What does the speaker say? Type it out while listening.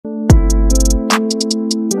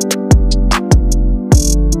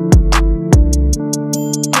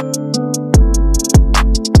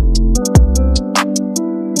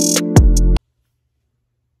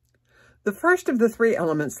first of the three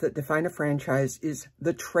elements that define a franchise is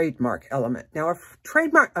the trademark element. Now,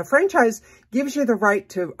 a franchise gives you the right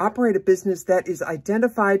to operate a business that is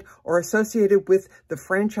identified or associated with the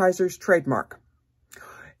franchisor's trademark.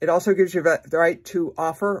 It also gives you the right to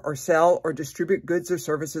offer or sell or distribute goods or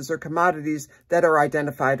services or commodities that are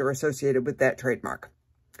identified or associated with that trademark.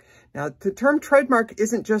 Now, the term trademark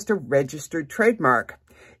isn't just a registered trademark.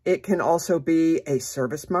 It can also be a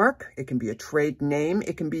service mark. It can be a trade name.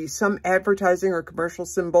 It can be some advertising or commercial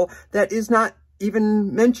symbol that is not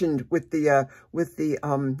even mentioned with the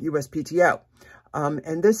USPTO.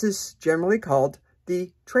 And this is generally called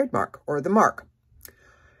the trademark or the mark.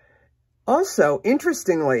 Also,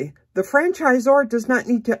 interestingly, the franchisor does not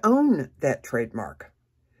need to own that trademark.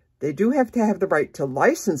 They do have to have the right to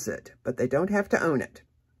license it, but they don't have to own it.